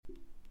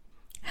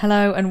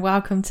Hello and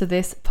welcome to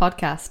this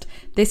podcast.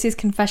 This is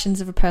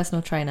Confessions of a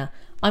Personal Trainer.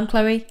 I'm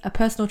Chloe, a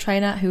personal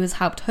trainer who has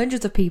helped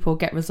hundreds of people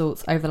get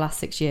results over the last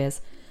 6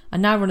 years. I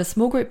now run a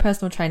small group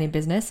personal training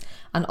business,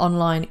 an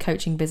online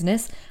coaching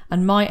business,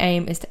 and my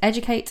aim is to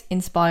educate,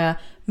 inspire,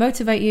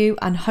 motivate you,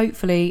 and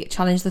hopefully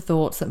challenge the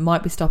thoughts that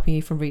might be stopping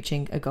you from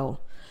reaching a goal.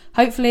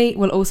 Hopefully,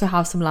 we'll also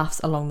have some laughs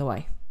along the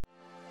way.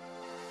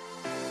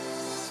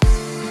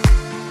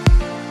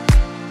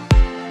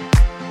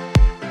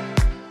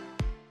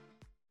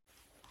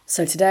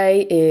 So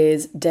today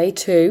is day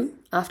 2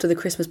 after the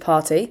Christmas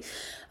party,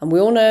 and we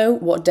all know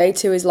what day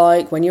 2 is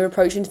like when you're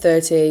approaching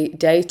 30.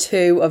 Day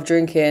 2 of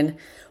drinking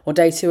or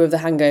day 2 of the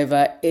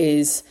hangover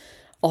is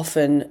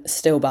often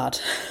still bad.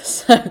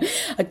 So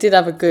I did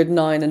have a good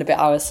 9 and a bit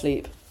hours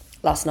sleep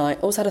last night.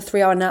 Also had a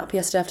 3-hour nap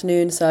yesterday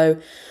afternoon, so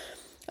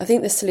I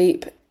think the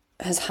sleep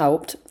has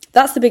helped.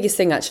 That's the biggest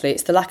thing actually.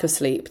 It's the lack of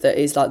sleep that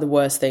is like the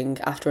worst thing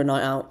after a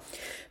night out.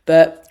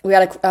 But we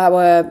had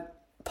our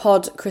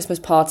pod Christmas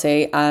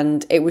party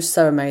and it was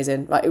so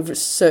amazing. Like, it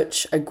was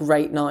such a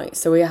great night.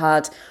 So we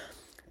had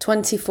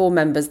 24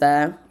 members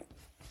there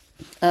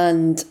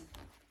and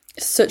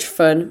such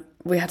fun.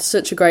 We had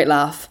such a great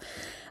laugh,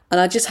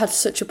 and I just had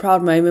such a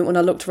proud moment when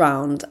I looked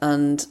around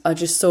and I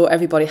just saw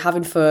everybody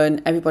having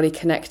fun, everybody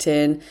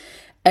connecting,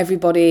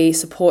 everybody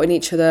supporting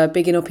each other,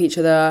 bigging up each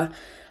other,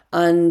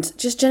 and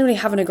just generally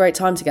having a great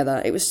time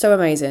together. It was so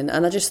amazing.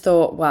 And I just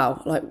thought,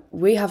 wow, like,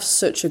 we have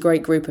such a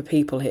great group of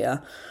people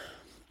here.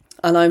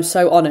 And I'm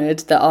so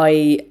honoured that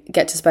I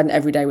get to spend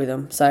every day with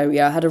them. So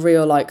yeah, I had a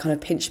real kind of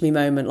pinch me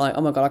moment, like,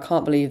 oh my God, I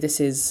can't believe this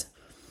is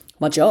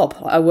my job.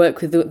 I work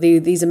with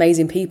these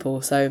amazing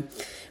people. So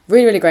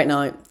really, really great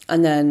night.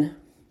 And then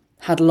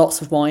had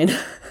lots of wine,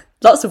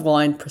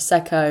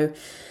 Prosecco,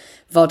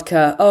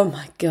 vodka. Oh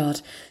my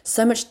God,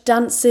 so much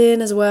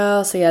dancing as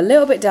well. So yeah, a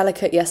little bit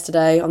delicate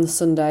yesterday on the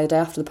Sunday, day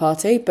after the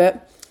party,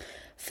 but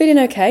feeling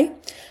okay.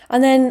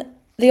 And then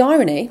the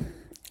irony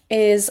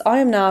is I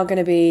am now going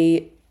to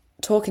be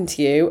talking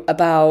to you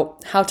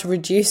about how to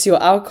reduce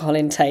your alcohol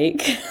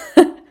intake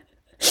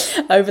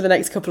over the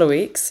next couple of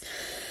weeks.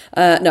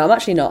 No, I'm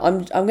actually not.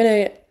 I'm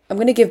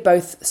gonna give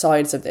both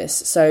sides of this.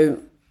 So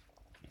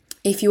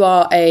if you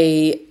are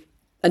a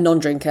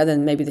non-drinker,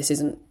 then maybe this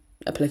isn't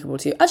applicable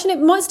to you. Actually,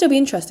 it might still be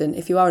interesting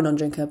if you are a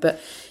non-drinker, but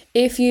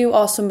if you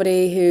are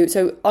somebody who,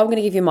 so I'm going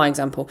to give you my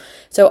example.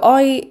 So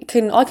I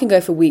can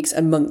go for weeks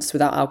and months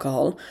without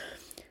alcohol,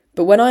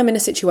 but when I'm in a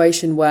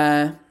situation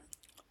where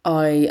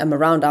I am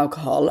around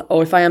alcohol,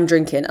 or if I am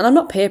drinking, and I'm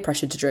not peer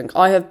pressured to drink.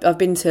 I've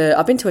been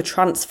to a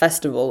trance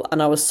festival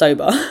and I was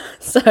sober,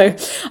 so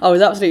I was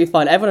absolutely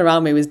fine. Everyone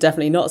around me was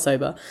definitely not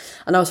sober,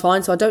 and I was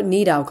fine. So I don't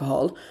need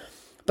alcohol,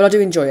 but I do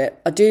enjoy it.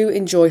 I do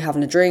enjoy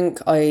having a drink.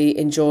 I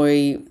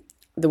enjoy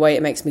the way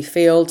it makes me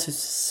feel to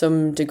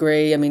some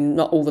degree. I mean,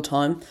 not all the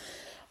time.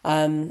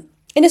 In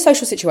a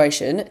social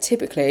situation,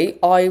 typically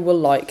I will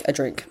like a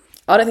drink.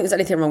 I don't think there's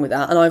anything wrong with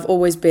that, and I've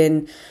always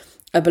been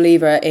a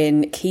believer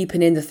in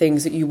keeping in the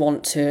things that you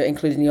want to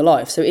include in your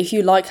life. So if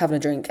you like having a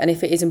drink, and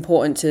if it is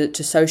important to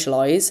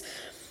socialise,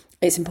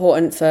 it's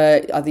important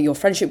for either your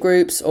friendship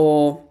groups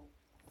or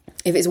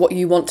if it's what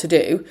you want to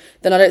do,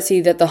 then I don't see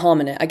the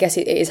harm in it. I guess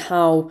it is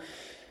how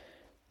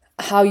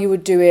you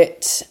would do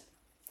it,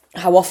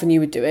 how often you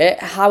would do it,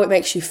 how it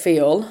makes you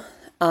feel,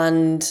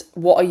 and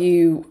what are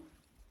you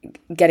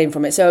getting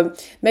from it. So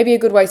maybe a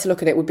good way to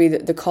look at it would be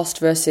the cost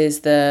versus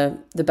the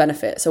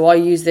benefit. So I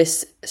use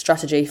this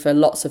strategy for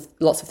lots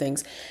of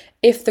things.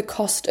 If the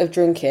cost of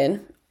drinking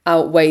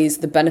outweighs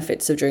the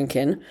benefits of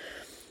drinking,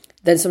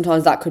 then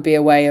sometimes that could be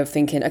a way of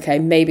thinking, okay,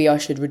 maybe I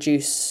should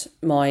reduce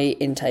my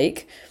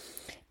intake.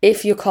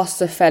 If your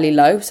costs are fairly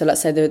low, so let's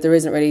say there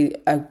isn't really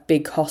a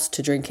big cost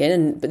to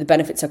drinking, but the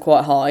benefits are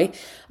quite high,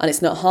 and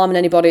it's not harming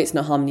anybody, it's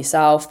not harming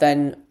yourself,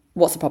 then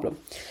what's the problem?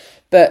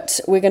 But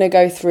we're going to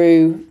go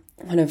through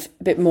kind of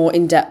a bit more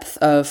in depth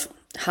of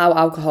how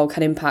alcohol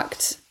can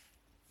impact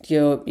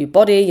your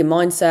body, your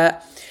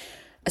mindset,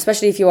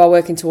 especially if you are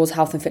working towards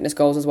health and fitness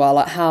goals as well.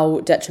 Like,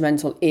 how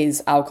detrimental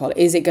is alcohol?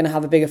 Is it going to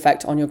have a big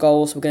effect on your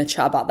goals? We're going to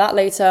chat about that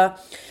later.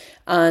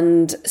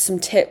 And some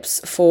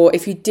tips for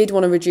if you did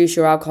want to reduce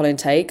your alcohol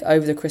intake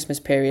over the Christmas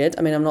period.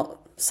 I mean, I'm not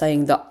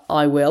saying that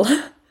I will.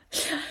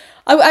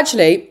 I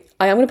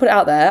am going to put it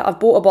out there. I've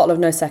bought a bottle of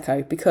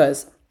Prosecco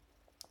because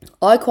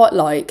I quite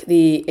like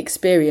the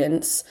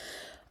experience,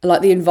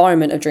 like the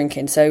environment of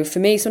drinking. So for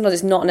me, sometimes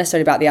it's not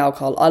necessarily about the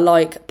alcohol. I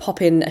like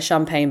popping a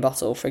champagne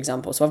bottle, for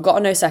example. So I've got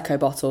a Prosecco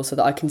bottle so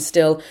that I can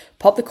still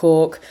pop the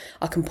cork,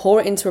 I can pour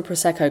it into a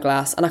Prosecco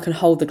glass, and I can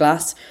hold the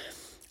glass.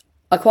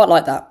 I quite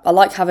like that. I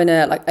like having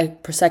a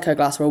Prosecco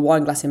glass or a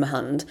wine glass in my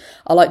hand.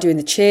 I like doing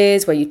the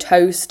cheers where you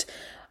toast,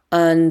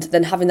 and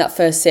then having that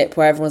first sip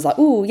where everyone's like,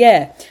 ooh,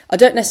 yeah. I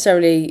don't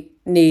necessarily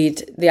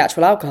need the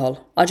actual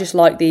alcohol. I just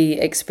like the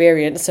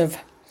experience of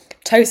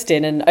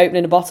toasting and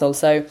opening a bottle.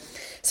 So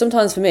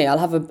sometimes for me, I'll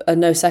have a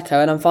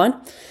Prosecco and I'm fine.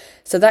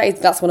 So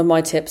that's one of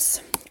my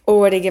tips.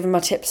 Already given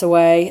my tips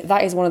away.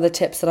 That is one of the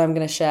tips that I'm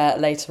going to share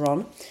later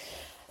on.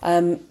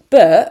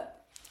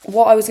 But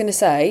what I was going to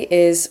say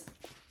is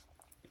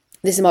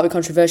this might be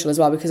controversial as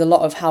well, because a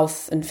lot of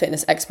health and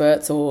fitness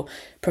experts or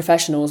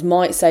professionals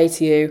might say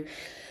to you,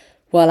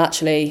 well,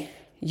 actually,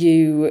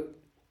 you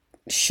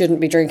shouldn't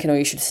be drinking, or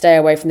you should stay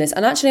away from this.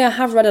 And actually, I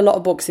have read a lot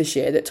of books this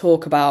year that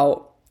talk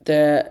about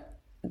the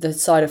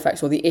side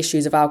effects or the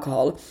issues of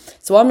alcohol.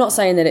 So I'm not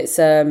saying that it's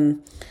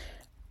I'm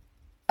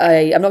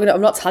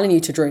not telling you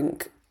to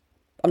drink.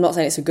 I'm not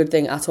saying it's a good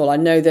thing at all. I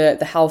know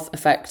the health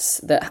effects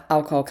that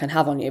alcohol can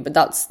have on you, but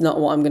that's not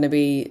what I'm going to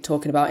be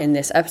talking about in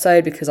this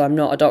episode, because I'm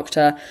not a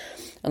doctor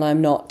and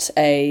I'm not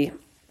a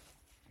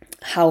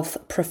health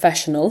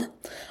professional.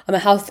 I'm a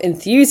health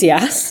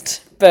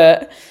enthusiast,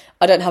 but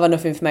I don't have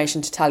enough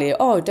information to tell you,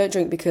 oh, don't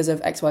drink because of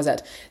X, Y, Z.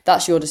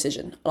 That's your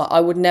decision. I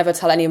would never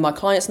tell any of my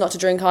clients not to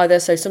drink either.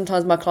 So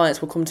sometimes my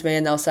clients will come to me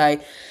and they'll say,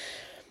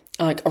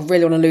 like, I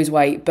really want to lose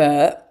weight,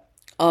 but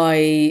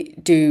I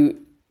do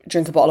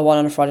drink a bottle of wine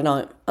on a Friday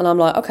night. And I'm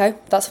like, okay,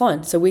 that's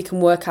fine. So we can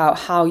work out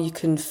how you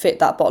can fit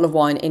that bottle of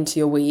wine into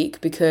your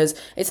week, because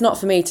it's not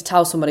for me to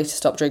tell somebody to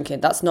stop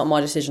drinking. That's not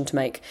my decision to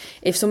make.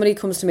 If somebody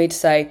comes to me to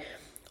say,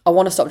 I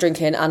want to stop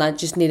drinking and I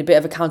just need a bit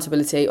of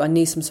accountability, or I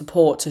need some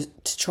support to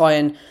try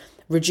and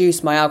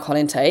reduce my alcohol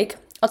intake,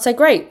 I'd say,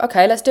 great,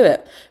 okay, let's do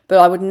it. But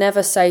I would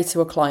never say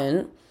to a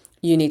client,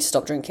 you need to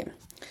stop drinking,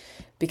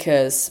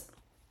 because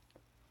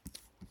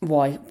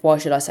why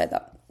should I say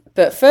that?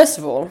 But first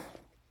of all,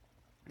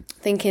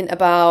 thinking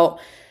about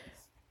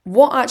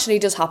what actually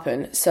does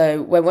happen.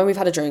 So when we've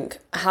had a drink,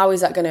 how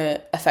is that going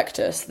to affect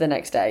us the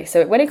next day?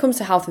 So when it comes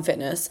to health and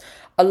fitness,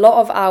 a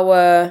lot of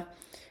our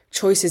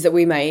choices that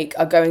we make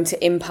are going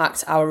to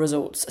impact our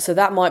results. So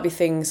that might be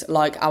things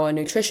like our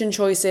nutrition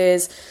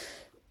choices,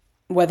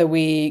 whether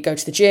we go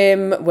to the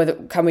gym,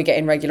 can we get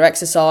in regular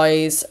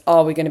exercise,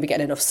 are we going to be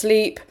getting enough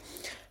sleep,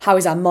 how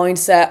is our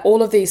mindset?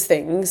 All of these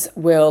things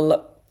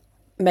will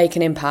make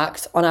an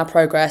impact on our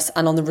progress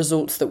and on the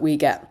results that we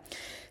get.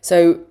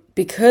 So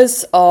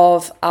because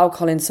of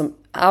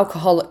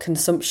alcohol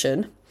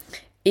consumption,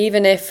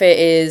 even if it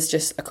is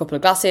just a couple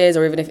of glasses,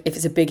 or even if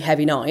it's a big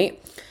heavy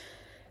night,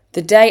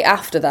 the day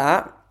after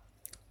that,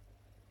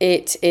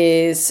 it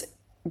is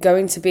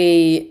going to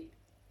be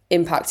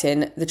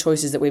impacting the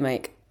choices that we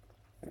make.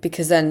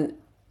 Because then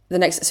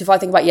so if I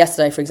think about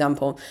yesterday, for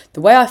example,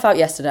 the way I felt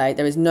yesterday,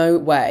 there is no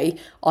way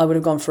I would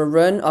have gone for a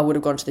run, I would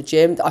have gone to the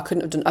gym, I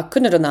couldn't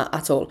have done that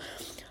at all.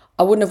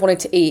 I wouldn't have wanted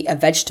to eat a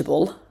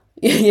vegetable.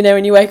 You know,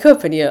 when you wake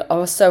up and I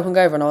was so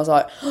hungover and I was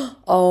like,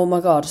 oh my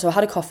God. So I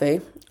had a coffee,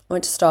 I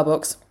went to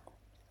Starbucks,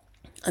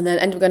 and then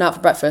ended up going out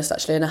for breakfast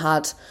actually, and I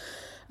had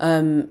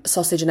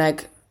sausage and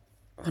egg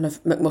kind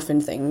of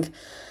McMuffin thing.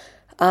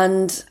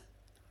 And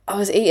I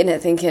was eating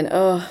it thinking,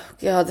 oh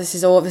God, this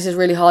is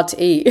really hard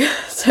to eat.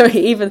 So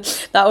even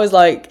that was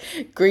like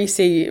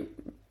greasy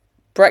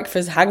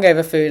breakfast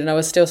hangover food, and I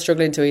was still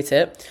struggling to eat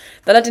it.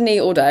 Then I didn't eat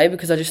all day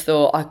because I just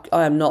thought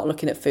I am not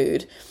looking at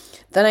food.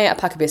 Then I ate a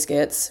pack of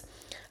biscuits.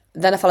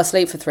 Then I fell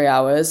asleep for 3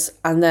 hours,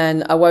 and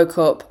then I woke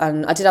up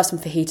and I did have some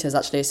fajitas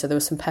actually, so there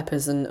was some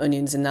peppers and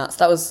onions in that. So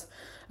that was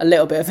a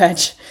little bit of veg.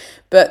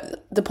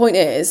 But the point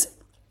is,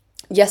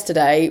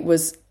 yesterday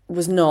was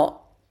not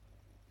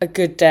a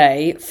good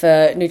day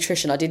for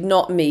nutrition. I did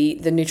not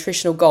meet the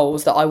nutritional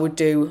goals that I would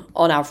do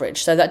on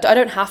average. So that I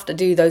don't have to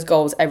do those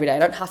goals every day. I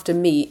don't have to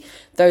meet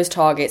those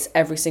targets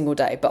every single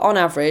day. But on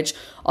average,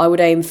 I would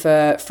aim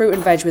for fruit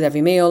and veg with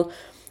every meal.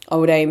 I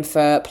would aim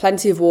for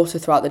plenty of water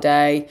throughout the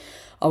day.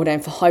 I would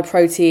aim for high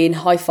protein,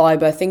 high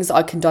fibre, things that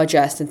I can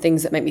digest and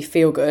things that make me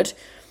feel good.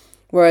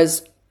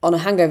 Whereas on a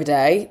hangover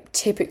day,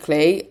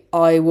 typically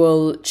I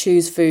will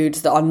choose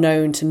foods that are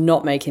known to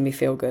not making me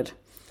feel good.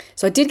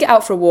 So I did get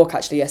out for a walk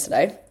actually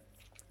yesterday,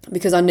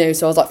 because I knew.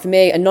 So I was like, for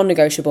me, a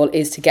non-negotiable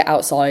is to get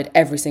outside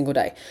every single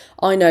day.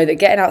 I know that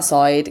getting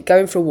outside,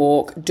 going for a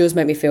walk, does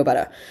make me feel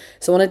better.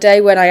 So on a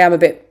day when I am a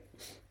bit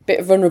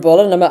vulnerable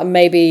and I'm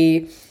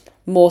maybe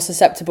more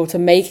susceptible to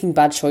making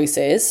bad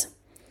choices,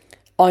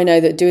 I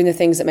know that doing the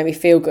things that make me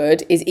feel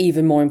good is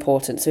even more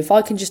important. So if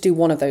I can just do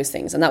one of those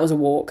things, and that was a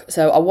walk.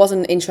 So I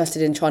wasn't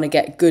interested in trying to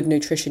get good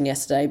nutrition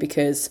yesterday,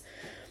 because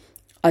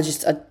I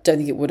don't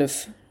think it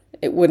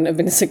wouldn't have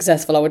been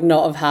successful. I would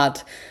not have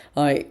had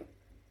like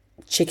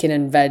chicken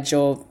and veg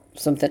or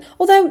something.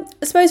 Although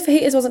I suppose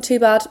fajitas wasn't too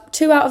bad.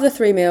 2 out of the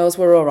 3 meals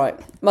were all right.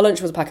 My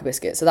lunch was a pack of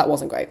biscuits, so that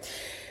wasn't great.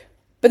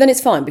 But then it's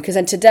fine, because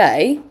then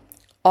today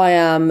I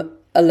am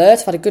alert.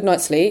 I've had a good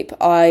night's sleep.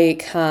 I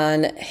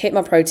can hit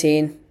my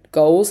protein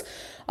goals.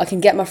 I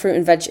can get my fruit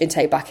and veg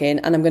intake back in,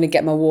 and I'm going to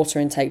get my water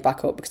intake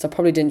back up, because I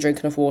probably didn't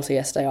drink enough water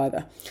yesterday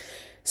either.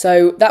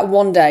 So that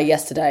one day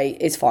yesterday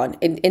is fine.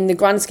 In the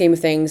grand scheme of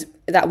things,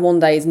 that one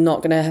day is not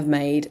going to have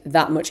made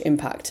that much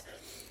impact.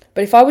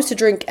 But if I was to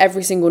drink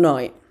every single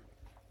night,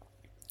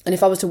 and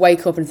if I was to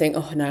wake up and think,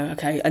 oh no,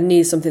 okay, I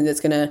need something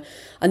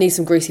I need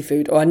some greasy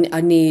food, or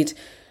I need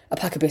a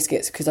pack of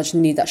biscuits because I just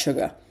need that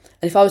sugar.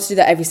 And if I was to do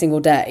that every single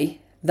day,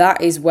 that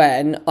is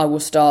when I will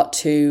start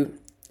to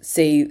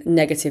see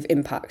negative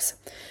impacts.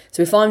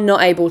 So if I'm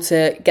not able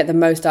to get the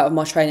most out of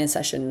my training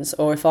sessions,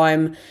 or if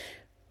I'm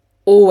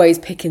always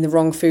picking the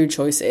wrong food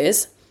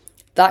choices,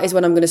 that is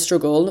when I'm going to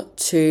struggle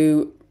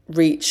to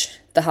reach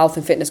the health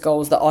and fitness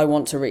goals that I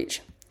want to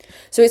reach.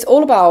 So it's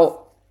all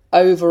about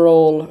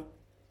overall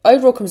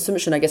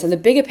consumption, I guess, and the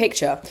bigger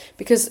picture,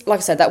 because like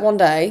I said, that one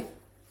day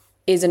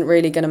isn't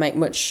really going to make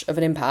much of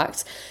an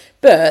impact.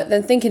 But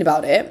then thinking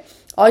about it,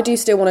 I do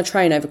still want to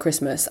train over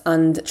Christmas,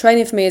 and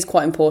training for me is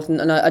quite important.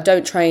 And I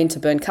don't train to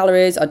burn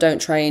calories. I don't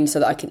train so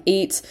that I can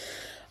eat.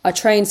 I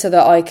train so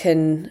that I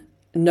can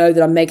know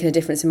that I'm making a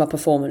difference in my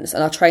performance,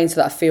 and I train so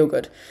that I feel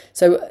good.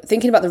 So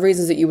thinking about the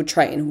reasons that you would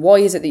train, why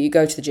is it that you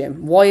go to the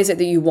gym? Why is it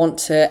that you want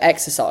to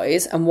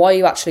exercise? And why are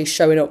you actually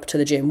showing up to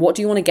the gym? What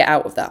do you want to get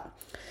out of that?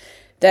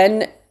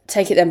 Then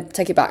take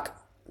it back.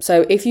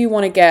 So if you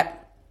want to get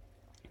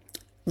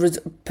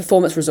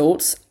performance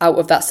results out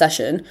of that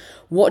session,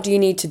 what do you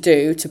need to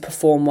do to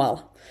perform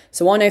well?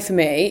 So I know for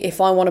me,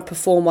 if I want to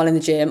perform well in the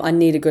gym, I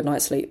need a good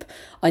night's sleep.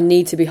 I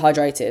need to be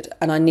hydrated,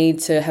 and I need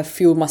to have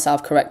fueled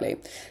myself correctly.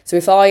 So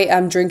if I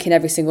am drinking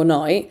every single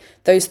night,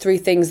 those 3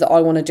 things that I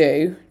want to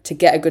do to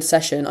get a good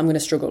session, I'm going to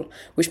struggle,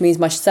 which means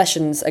my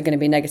sessions are going to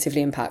be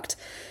negatively impacted.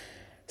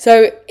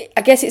 So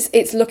I guess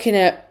it's looking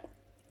at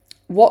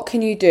what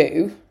can you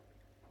do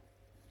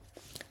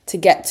to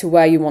get to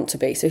where you want to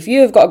be. So if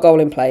you have got a goal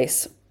in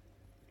place,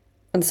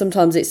 and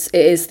sometimes it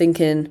is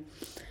thinking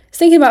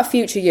about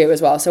future you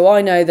as well. So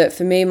I know that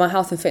for me, my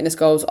health and fitness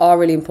goals are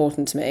really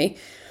important to me,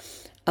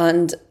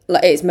 and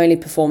it's mainly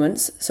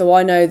performance. So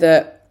I know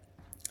that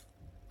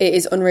it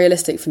is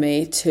unrealistic for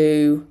me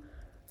to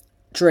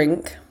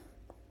drink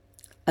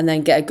and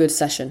then get a good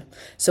session.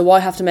 So I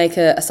have to make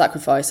a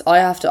sacrifice. I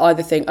have to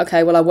either think,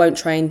 okay, well, I won't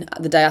train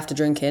the day after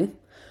drinking,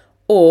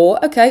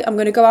 or, okay, I'm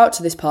going to go out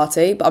to this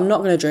party, but I'm not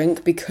going to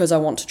drink because I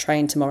want to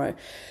train tomorrow.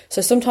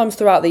 So sometimes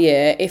throughout the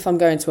year, if I'm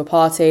going to a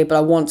party, but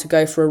I want to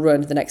go for a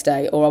run the next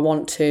day, or I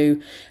want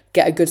to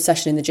get a good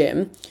session in the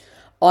gym,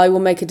 I will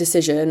make a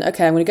decision,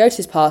 okay, I'm going to go to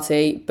this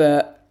party,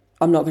 but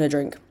I'm not going to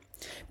drink.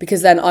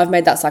 Because then I've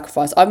made that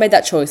sacrifice. I've made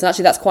that choice. And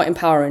actually that's quite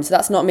empowering. So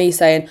that's not me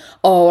saying,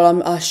 oh,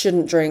 well, I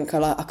shouldn't drink.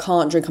 Or I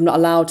can't drink. I'm not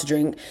allowed to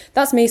drink.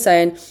 That's me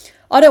saying,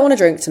 I don't want to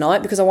drink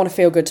tonight because I want to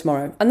feel good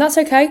tomorrow. And that's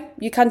okay.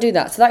 You can do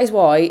that. So that is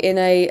why in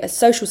a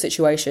social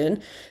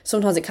situation,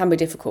 sometimes it can be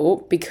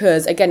difficult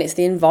because, again, it's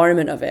the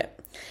environment of it.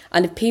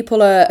 And if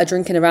people are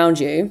drinking around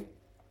you,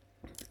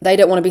 they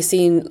don't want to be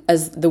seen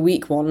as the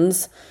weak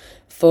ones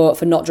for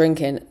not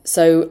drinking.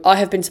 So I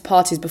have been to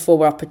parties before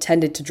where I've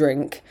pretended to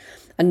drink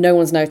and no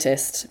one's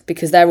noticed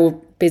because they're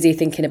all busy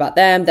thinking about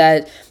them.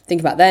 They're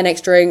thinking about their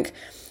next drink.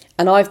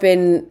 And I've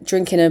been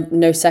drinking a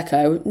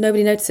Prosecco,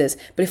 nobody notices.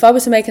 But if I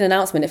was to make an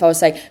announcement, if I was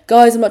to say,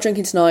 guys, I'm not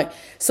drinking tonight,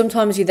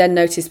 sometimes you then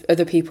notice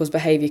other people's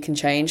behaviour can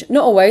change.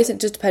 Not always, it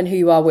just depends who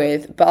you are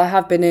with. But I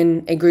have been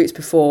in groups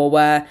before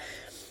where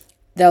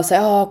they'll say,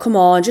 oh, come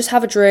on, just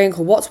have a drink,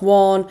 or what's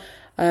one?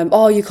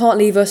 Oh, you can't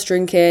leave us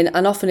drinking.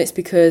 And often it's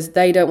because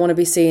they don't want to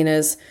be seen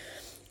as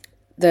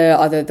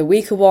either the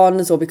weaker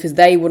ones or because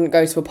they wouldn't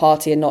go to a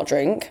party and not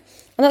drink.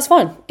 And that's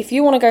fine. If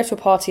you want to go to a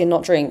party and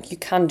not drink, you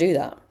can do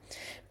that.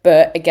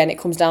 But again, it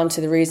comes down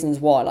to the reasons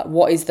why. Like,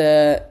 what is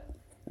the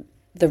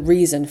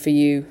reason for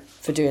you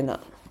for doing that?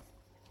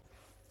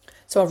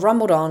 So I've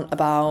rambled on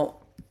about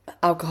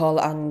alcohol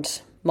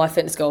and my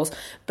fitness goals,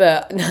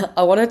 but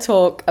I want to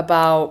talk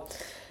about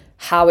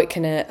how it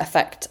can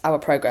affect our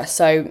progress.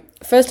 So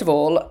first of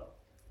all,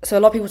 so a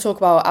lot of people talk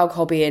about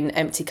alcohol being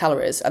empty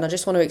calories, and I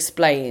just want to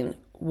explain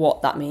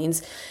what that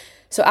means.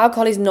 So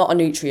alcohol is not a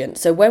nutrient.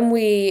 So when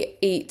we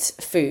eat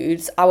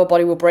foods, our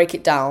body will break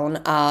it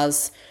down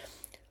as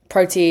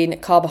protein,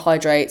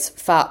 carbohydrates,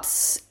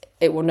 fats.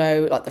 It will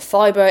know like the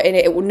fibre in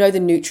it. It will know the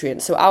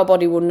nutrients. So our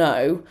body will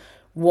know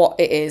what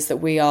it is that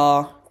we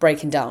are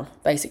breaking down,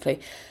 basically.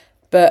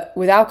 But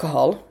with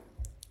alcohol,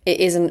 it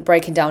isn't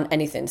breaking down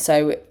anything.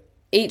 So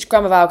each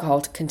gram of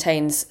alcohol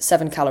contains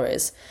 7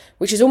 calories,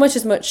 which is almost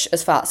as much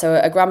as fat. So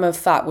a gram of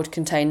fat would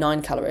contain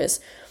 9 calories.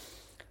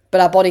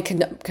 But our body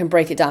can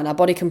break it down. Our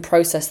body can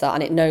process that,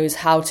 and it knows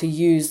how to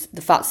use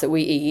the fats that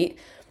we eat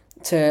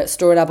to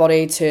store in our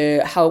body,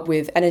 to help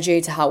with energy,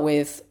 to help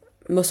with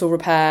muscle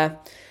repair,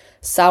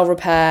 cell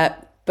repair.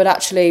 But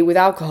actually with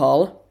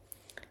alcohol,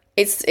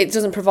 it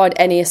doesn't provide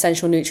any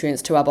essential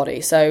nutrients to our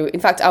body. So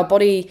in fact, our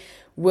body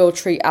will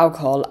treat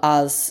alcohol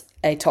as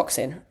a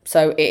toxin.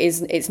 So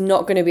it's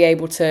not going to be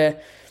able to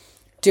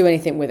do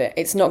anything with it.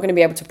 It's not going to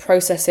be able to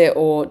process it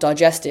or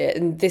digest it.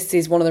 And this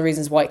is one of the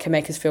reasons why it can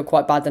make us feel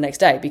quite bad the next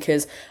day,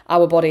 because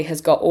our body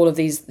has got all of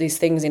these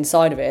things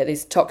inside of it,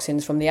 these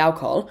toxins from the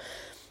alcohol.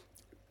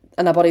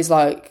 And our body's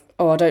like,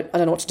 oh, I don't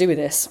know what to do with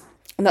this.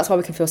 And that's why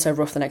we can feel so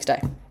rough the next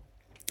day.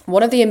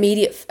 One of the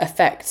immediate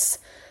effects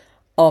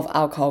of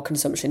alcohol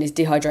consumption is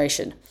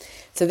dehydration.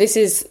 So this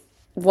is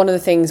one of the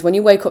things when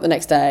you wake up the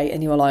next day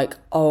and you're like,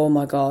 oh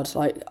my God,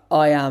 like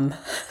I am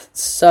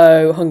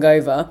so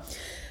hungover.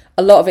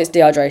 A lot of it's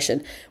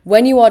dehydration.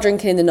 When you are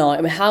drinking in the night,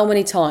 I mean, how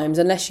many times,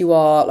 unless you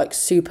are like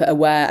super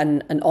aware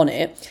and on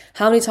it,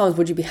 how many times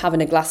would you be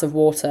having a glass of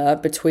water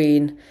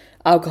between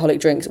alcoholic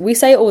drinks? We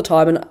say it all the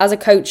time, and as a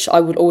coach I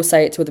would always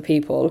say it to other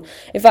people.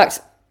 In fact,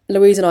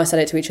 Louise and I said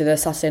it to each other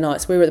Saturday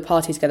nights. We were at the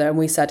party together and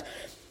we said,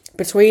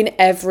 between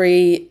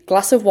every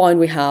glass of wine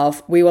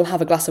we will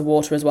have a glass of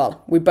water as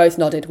well. We both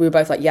nodded. We were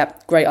both like,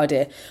 yep, great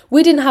idea.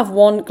 We didn't have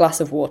one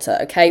glass of water,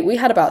 okay? We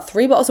had about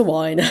 3 bottles of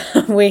wine.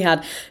 We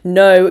had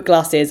no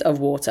glasses of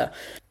water.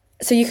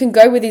 So you can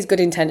go with these good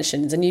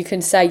intentions and you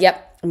can say,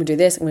 yep, I'm going to do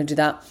this, I'm going to do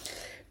that.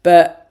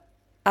 But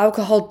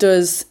alcohol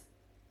does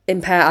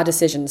impair our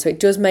decisions. So it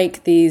does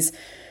make these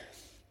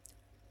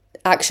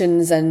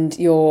actions and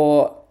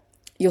your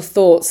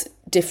thoughts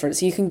different.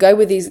 So you can go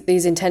with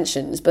these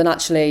intentions, but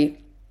actually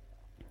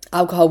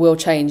alcohol will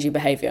change your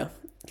behaviour.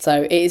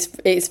 So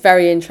it's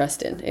very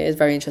interesting. It is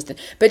very interesting.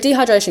 But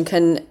dehydration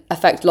can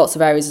affect lots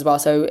of areas as well.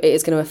 So it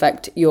is going to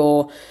affect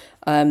your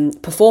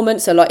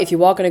performance. So like if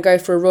you are going to go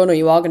for a run or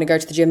you are going to go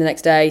to the gym the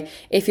next day,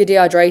 if you're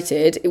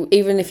dehydrated,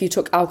 even if you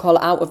took alcohol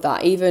out of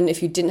that, even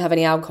if you didn't have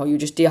any alcohol, you're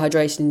just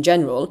dehydrated in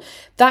general,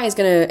 that is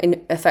going to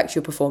affect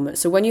your performance.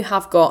 So when you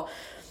have got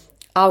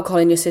alcohol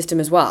in your system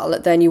as well,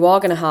 then you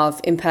are going to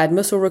have impaired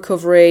muscle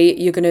recovery.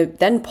 You're going to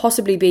then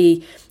possibly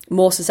be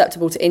more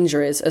susceptible to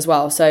injuries as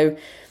well. So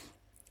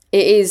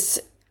it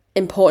is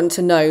important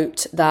to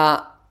note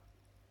that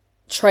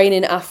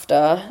training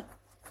after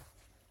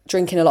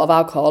drinking a lot of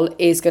alcohol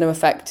is going to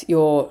affect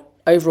your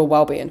overall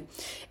well-being.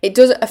 It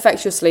does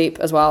affect your sleep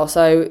as well.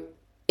 So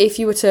if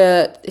you wear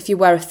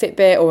a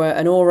Fitbit or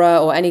an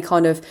Oura or any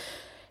kind of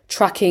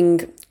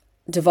tracking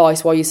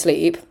device while you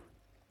sleep,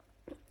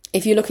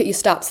 if you look at your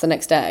stats the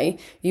next day,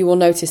 you will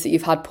notice that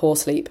you've had poor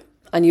sleep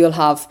and you'll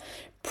have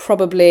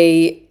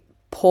probably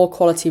poor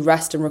quality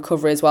rest and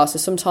recovery as well. So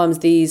sometimes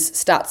these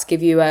stats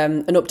give you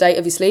an update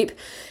of your sleep.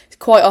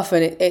 Quite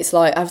often it's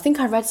like, I think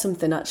I read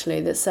something actually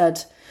that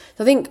said,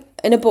 I think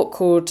in a book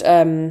called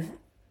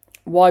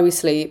Why We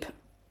Sleep,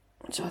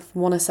 which I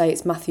want to say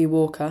it's Matthew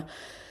Walker,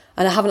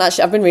 and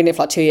I've been reading it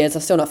for like 2 years,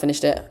 I've still not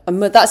finished it.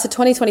 And that's a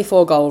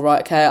 2024 goal, right?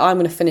 Okay, I'm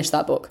going to finish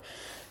that book.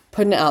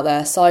 Putting it out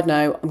there, side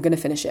note, I'm going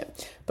to finish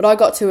it. But I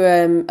got to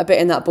a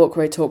bit in that book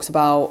where it talks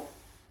about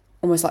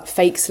almost like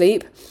fake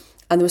sleep.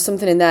 And there was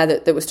something in there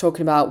that was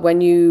talking about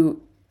when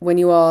you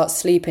are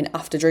sleeping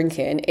after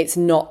drinking, it's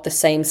not the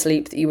same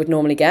sleep that you would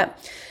normally get.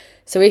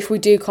 So if we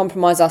do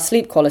compromise our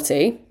sleep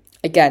quality,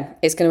 again,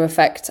 it's going to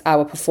affect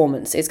our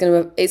performance. It's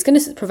going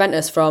to prevent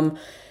us from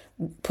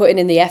putting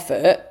in the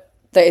effort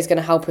that is going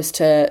to help us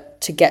to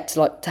get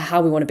to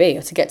how we want to be,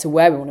 or to get to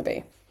where we want to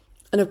be.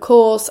 And of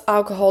course,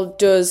 alcohol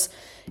does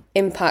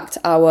impact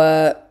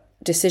our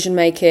decision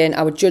making,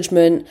 our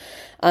judgment,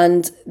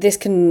 and this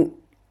can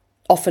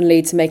often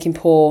lead to making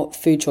poor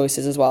food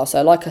choices as well.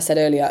 So like I said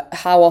earlier,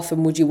 how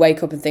often would you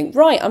wake up and think,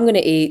 right, I'm going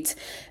to eat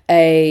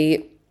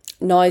a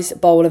nice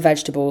bowl of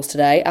vegetables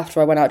today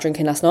after I went out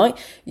drinking last night?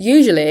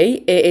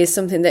 Usually it is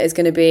something that is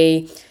going to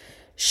be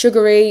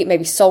sugary,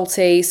 maybe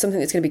salty, something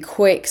that's going to be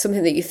quick,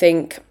 something that you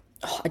think,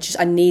 oh,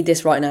 I need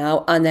this right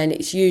now. And then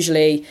it's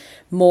usually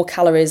more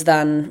calories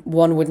than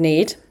one would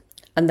need,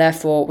 and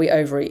therefore we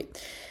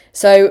overeat.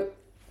 So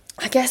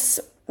I guess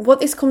what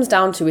this comes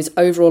down to is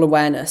overall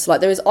awareness. I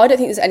don't think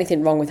there's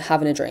anything wrong with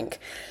having a drink.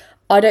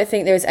 I don't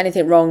think there is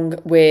anything wrong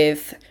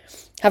with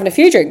having a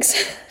few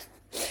drinks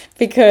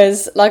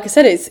because, like I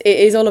said, it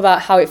is all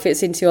about how it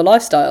fits into your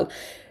lifestyle.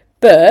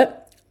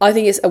 But I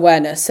think it's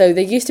awareness. So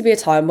there used to be a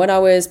time when I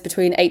was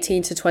between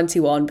 18 to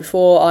 21,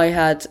 before I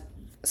had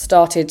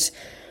started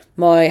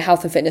my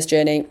health and fitness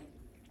journey,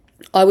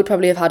 I would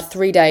probably have had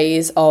 3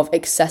 days of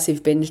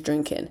excessive binge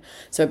drinking.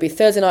 So it'd be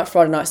Thursday night,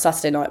 Friday night,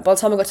 Saturday night. By the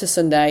time I got to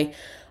Sunday,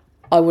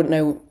 I wouldn't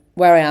know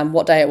where I am,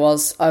 what day it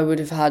was. I would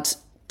have had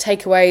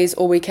takeaways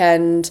all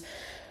weekend,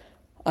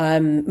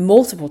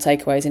 multiple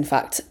takeaways, in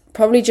fact.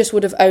 Probably just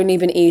would have only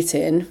been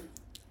eating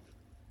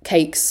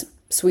cakes,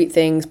 sweet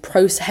things,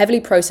 heavily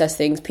processed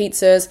things,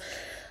 pizzas,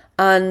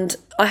 and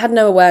I had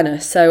no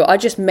awareness. So I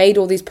just made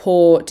all these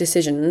poor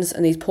decisions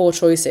and these poor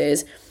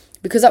choices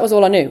because that was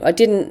all I knew. I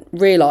didn't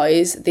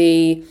realise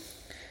the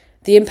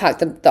impact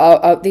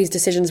that these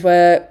decisions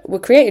were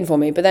creating for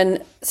me. But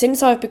then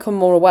since I've become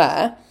more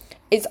aware,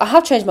 I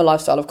have changed my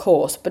lifestyle, of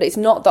course, but it's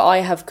not that I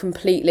have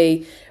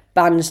completely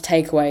banned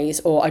takeaways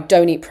or I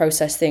don't eat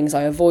processed things,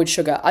 I avoid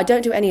sugar. I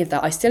don't do any of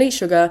that. I still eat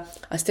sugar,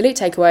 I still eat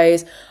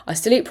takeaways, I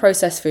still eat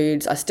processed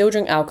foods, I still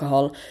drink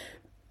alcohol,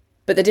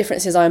 but the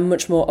difference is I'm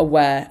much more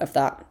aware of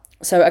that.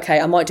 So, okay,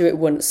 I might do it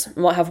once. I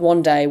might have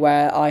one day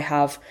where I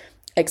have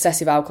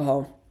excessive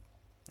alcohol,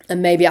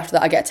 and maybe after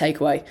that I get a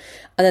takeaway,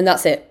 and then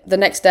that's it. The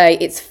next day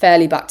it's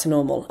fairly back to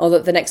normal, or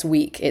the next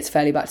week it's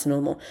fairly back to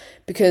normal,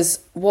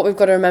 because what we've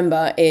got to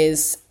remember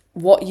is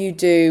what you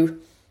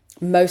do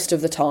most of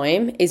the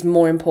time is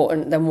more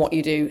important than what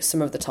you do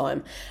some of the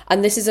time.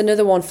 And this is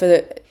another one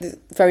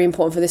very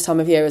important for this time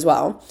of year as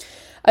well.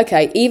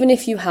 Okay, even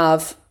if you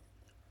have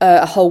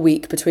a whole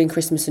week between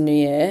Christmas and New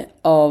Year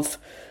of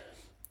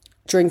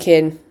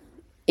drinking,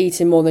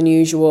 eating more than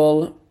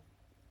usual,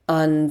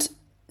 and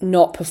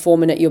not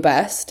performing at your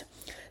best,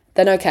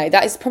 then okay,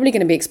 that is probably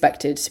going to be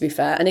expected, to be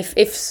fair. And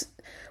if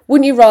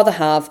wouldn't you rather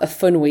have a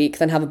fun week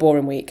than have a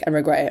boring week and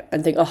regret it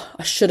and think, oh,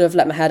 I should have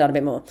let my hair down a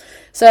bit more?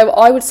 So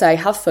I would say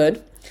have fun.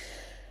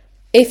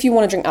 If you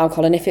want to drink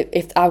alcohol, and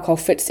if alcohol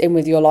fits in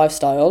with your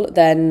lifestyle,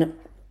 then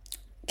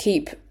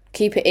keep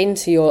keep it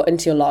into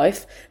your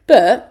life.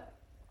 But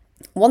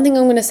one thing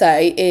I'm going to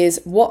say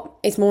is what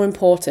is more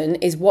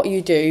important is what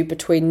you do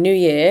between New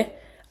Year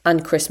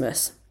and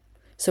Christmas.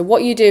 So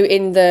what you do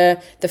in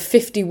the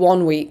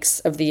 51 weeks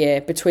of the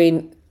year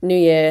between New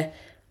Year,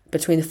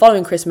 between the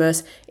following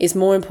Christmas, is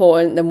more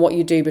important than what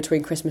you do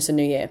between Christmas and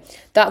New Year.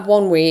 That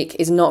 1 week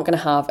is not going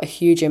to have a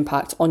huge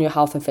impact on your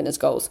health and fitness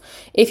goals.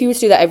 If you were to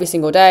do that every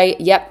single day,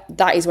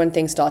 that is when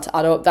things start to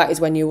add up. That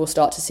is when you will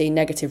start to see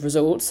negative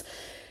results.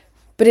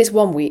 But it's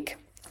 1 week.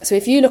 So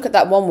if you look at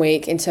that 1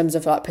 week in terms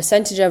of like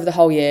percentage over the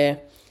whole year,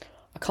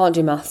 I can't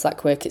do maths that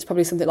quick. It's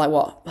probably something like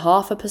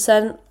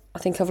 0.5%? I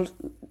think I've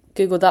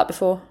Googled that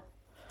before.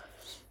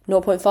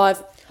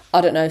 0.5?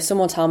 I don't know.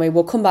 Someone tell me.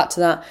 We'll come back to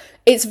that.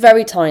 It's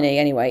very tiny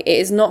anyway. It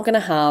is not going to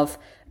have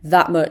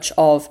that much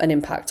of an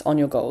impact on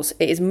your goals.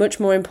 It is much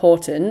more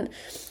important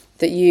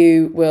that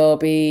you will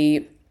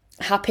be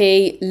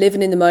happy,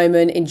 living in the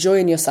moment,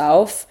 enjoying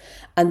yourself,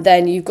 and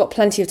then you've got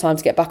plenty of time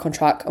to get back on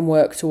track and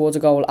work towards a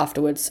goal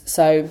afterwards.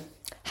 So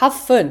have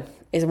fun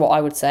is what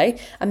I would say.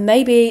 And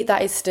maybe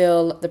that is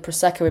still the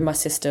Prosecco in my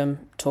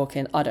system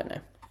talking. I don't know.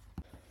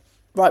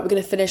 Right, we're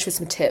going to finish with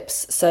some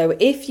tips. So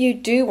if you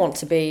do want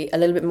to be a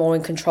little bit more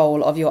in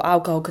control of your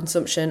alcohol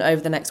consumption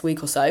over the next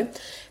week or so,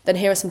 then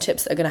here are some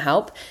tips that are going to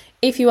help.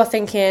 If you are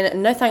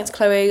thinking, no thanks,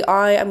 Chloe,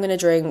 I am going to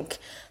drink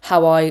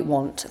how I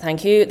want,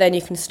 thank you, then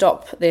you can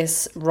stop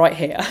this right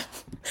here.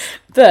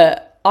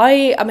 But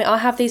I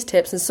have these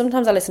tips, and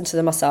sometimes I listen to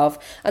them myself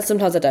and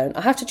sometimes I don't.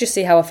 I have to just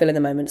see how I feel in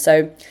the moment.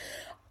 So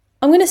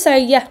I'm going to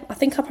say, I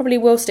think I probably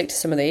will stick to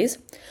some of these.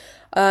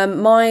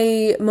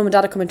 My mum and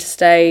dad are coming to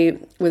stay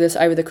with us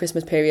over the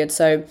Christmas period,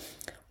 so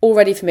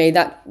already for me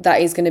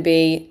that is going to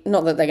be,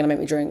 not that they're going to make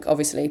me drink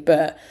obviously,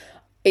 but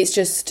it's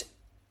just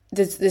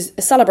there's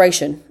a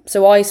celebration.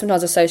 So I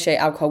sometimes associate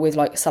alcohol with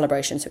like a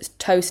celebration, so it's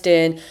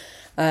toasting.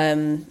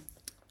 I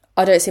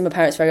don't see my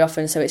parents very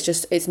often, so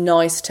it's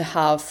nice to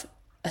have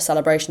a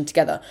celebration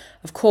together.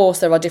 Of course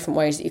there are different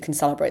ways that you can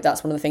celebrate,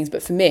 that's one of the things,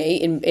 but for me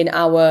in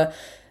our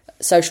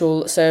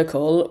social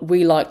circle,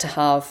 we like to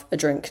have a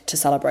drink to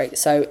celebrate.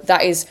 So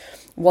that is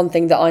one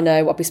thing that I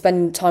know. I'll be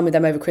spending time with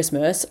them over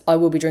Christmas. I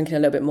will be drinking a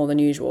little bit more than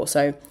usual.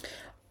 So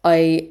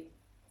I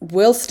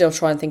will still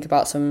try and think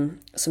about some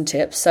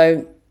tips.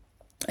 So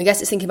I guess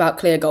it's thinking about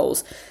clear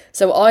goals.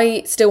 So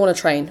I still want to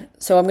train.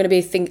 So I'm going to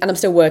be and I'm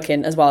still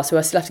working as well. So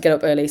I still have to get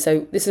up early.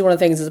 So this is one of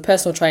the things as a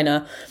personal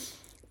trainer.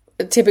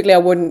 Typically I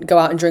wouldn't go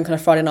out and drink on a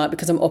Friday night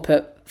because I'm up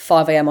at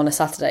 5 a.m. on a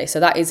Saturday. So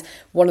that is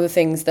one of the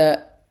things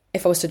that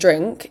if I was to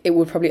drink, it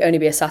would probably only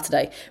be a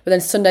Saturday. But then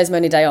Sunday's my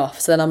only day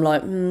off. So then I'm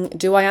like,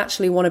 do I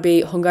actually want to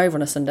be hungover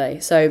on a Sunday?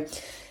 So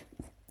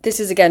this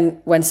is,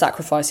 again, when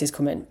sacrifices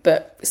come in.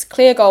 But it's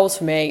clear goals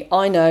for me.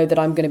 I know that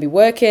I'm going to be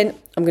working.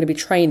 I'm going to be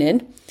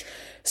training.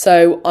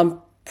 So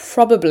I'm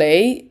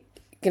probably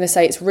going to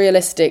say it's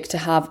realistic to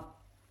have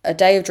a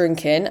day of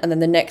drinking, and then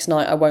the next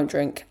night I won't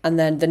drink. And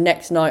then the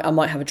next night I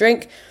might have a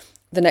drink.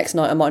 The next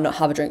night I might not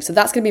have a drink. So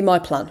that's going to be my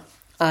plan.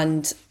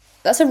 And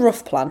that's a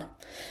rough plan.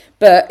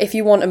 But if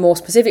you want a more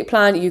specific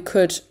plan, you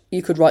could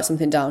write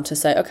something down to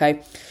say,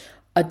 okay,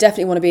 I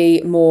definitely want to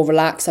be more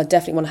relaxed. I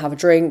definitely want to have a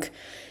drink,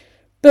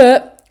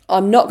 but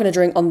I'm not going to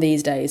drink on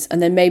these days.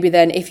 And then maybe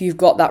if you've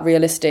got that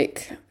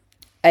realistic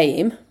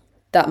aim,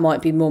 that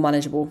might be more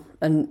manageable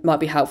and might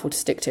be helpful to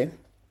stick to.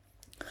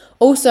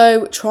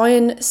 Also, try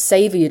and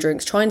savour your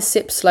drinks. Try and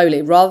sip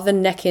slowly rather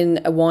than necking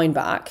a wine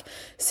back.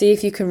 See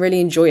if you can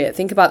really enjoy it.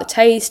 Think about the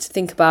taste.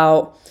 Think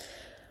about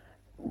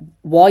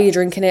while you're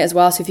drinking it as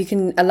well. So if you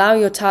can allow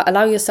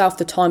yourself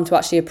the time to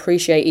actually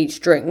appreciate each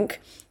drink,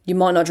 you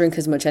might not drink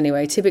as much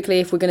anyway. Typically,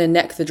 if we're going to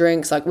neck the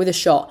drinks, like with a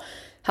shot,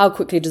 how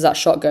quickly does that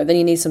shot go? Then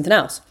you need something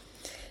else.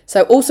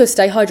 So also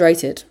stay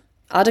hydrated.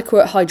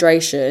 Adequate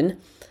hydration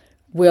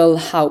will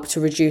help to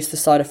reduce the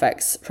side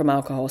effects from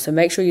alcohol. So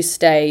make sure you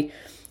stay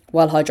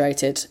well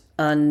hydrated.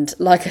 And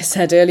like I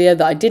said earlier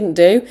that I didn't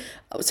do,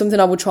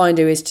 something I would try and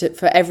do is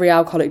for every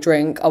alcoholic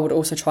drink, I would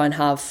also try and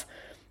have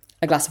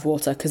a glass of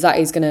water, because that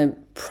is going to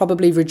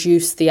probably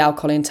reduce the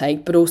alcohol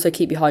intake, but also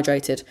keep you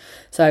hydrated.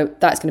 So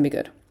that's going to be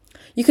good.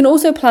 You can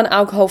also plan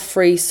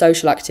alcohol-free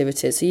social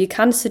activities. So you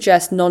can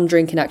suggest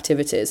non-drinking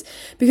activities,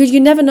 because you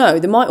never know.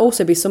 There might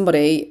also be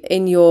somebody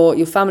in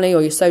your family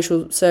or your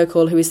social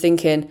circle who is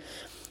thinking,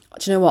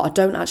 do you know what, I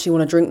don't actually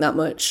want to drink that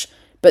much,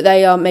 but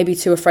they are maybe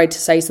too afraid to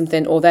say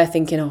something, or they're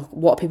thinking, oh,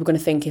 what are people going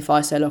to think if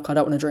I say, look, I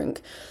don't want to drink?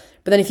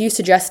 But then if you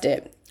suggest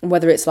it,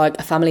 whether it's like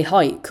a family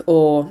hike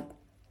or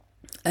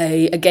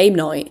a game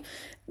night,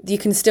 you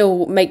can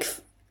still make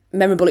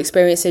memorable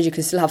experiences, you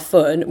can still have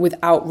fun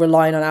without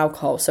relying on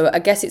alcohol. So I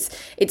guess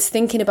it's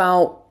thinking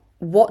about,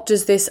 what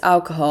does this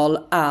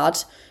alcohol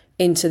add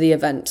into the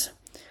event?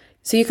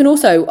 So you can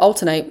also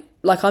alternate,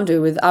 like I'm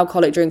doing, with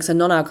alcoholic drinks and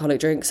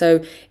non-alcoholic drinks.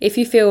 So if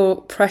you feel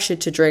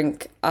pressured to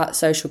drink at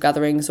social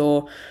gatherings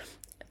or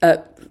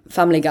at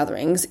family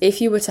gatherings,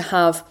 if you were to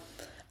have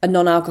a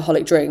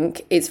non-alcoholic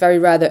drink, it's very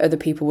rare that other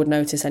people would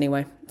notice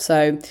anyway.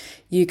 So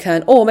you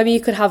can, or maybe you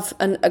could have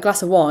a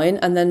glass of wine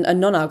and then a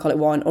non-alcoholic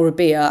wine, or a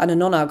beer and a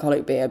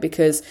non-alcoholic beer,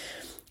 because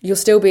you'll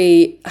still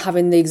be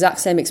having the exact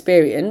same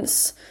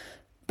experience,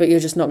 but you're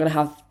just not going to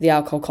have the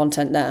alcohol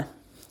content there.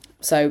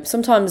 So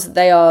sometimes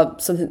they are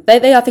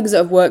things that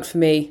have worked for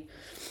me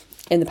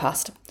in the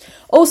past.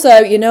 Also,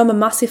 I'm a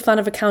massive fan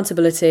of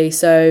accountability.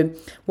 So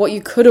what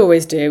you could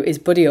always do is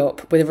buddy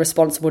up with a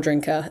responsible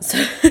drinker.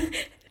 So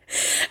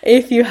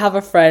if you have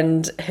a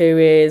friend who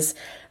is,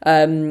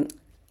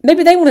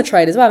 maybe they want to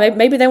train as well.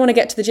 Maybe they want to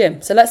get to the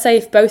gym. So let's say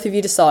if both of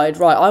you decide,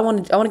 right, I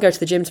want to go to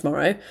the gym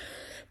tomorrow,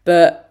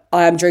 but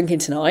I am drinking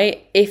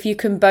tonight. If you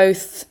can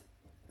both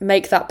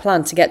make that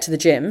plan to get to the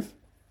gym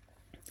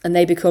and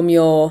they become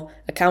your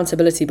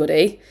accountability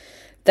buddy,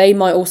 they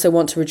might also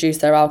want to reduce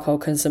their alcohol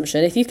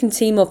consumption. If you can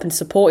team up and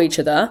support each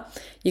other,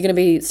 you're going to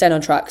be staying on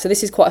track. So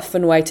this is quite a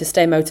fun way to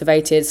stay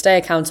motivated, stay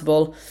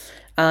accountable,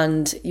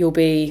 and you'll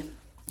be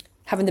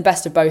having the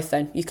best of both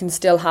then. You can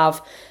still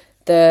have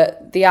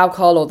the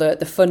alcohol or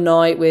the fun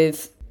night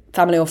with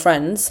family or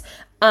friends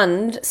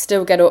and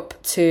still get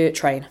up to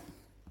train.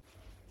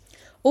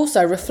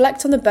 Also,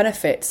 reflect on the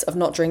benefits of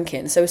not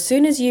drinking. So as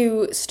soon as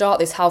you start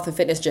this health and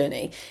fitness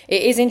journey,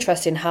 it is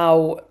interesting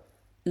how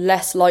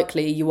less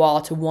likely you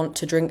are to want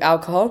to drink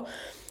alcohol.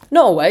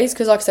 Not always,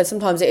 because like I said,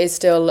 sometimes it is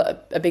still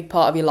a big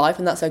part of your life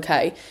and that's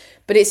okay.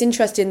 But it's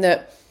interesting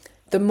that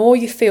the more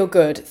you feel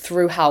good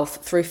through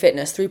health, through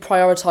fitness, through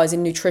prioritising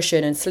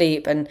nutrition and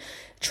sleep and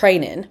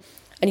training,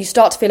 and you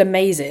start to feel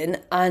amazing,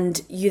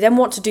 and you then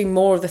want to do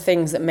more of the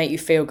things that make you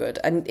feel good.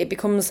 And it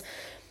becomes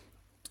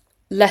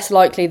less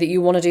likely that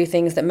you want to do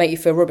things that make you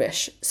feel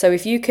rubbish. So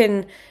if you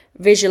can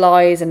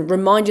visualize and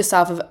remind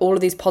yourself of all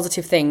of these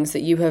positive things that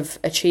you have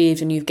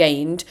achieved and you've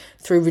gained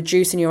through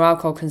reducing your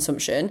alcohol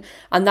consumption,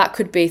 and that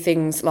could be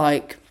things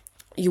like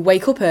you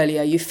wake up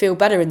earlier, you feel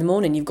better in the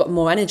morning, you've got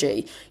more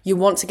energy, you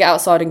want to get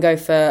outside and go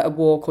for a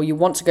walk, or you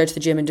want to go to the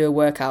gym and do a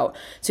workout.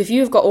 So if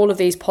you've got all of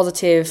these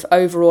positive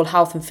overall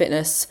health and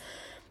fitness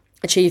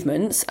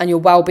achievements and your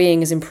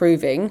well-being is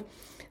improving,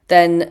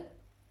 then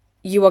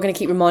you are going to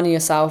keep reminding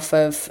yourself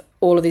of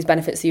all of these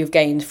benefits that you've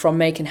gained from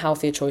making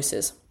healthier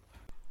choices.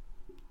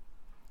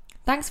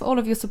 Thanks for all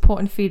of your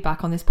support and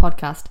feedback on this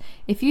podcast.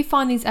 If you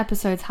find these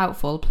episodes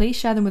helpful, please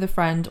share them with a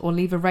friend or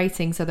leave a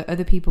rating so that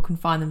other people can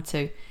find them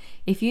too.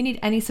 If you need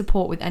any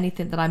support with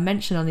anything that I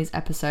mention on these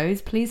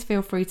episodes, please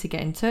feel free to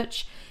get in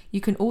touch.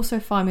 You can also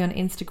find me on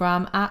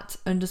Instagram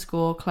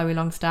 @_Chloe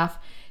Longstaff.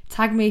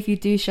 Tag me if you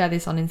do share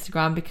this on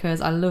Instagram,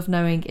 because I love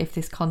knowing if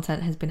this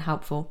content has been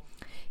helpful.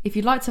 If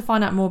you'd like to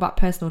find out more about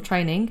personal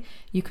training,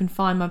 you can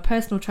find my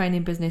personal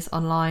training business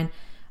online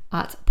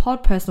at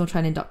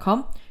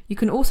podpersonaltraining.com. You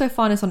can also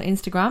find us on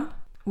Instagram.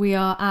 We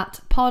are at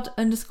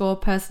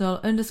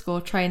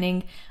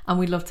pod_personal_training, and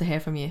we'd love to hear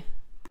from you.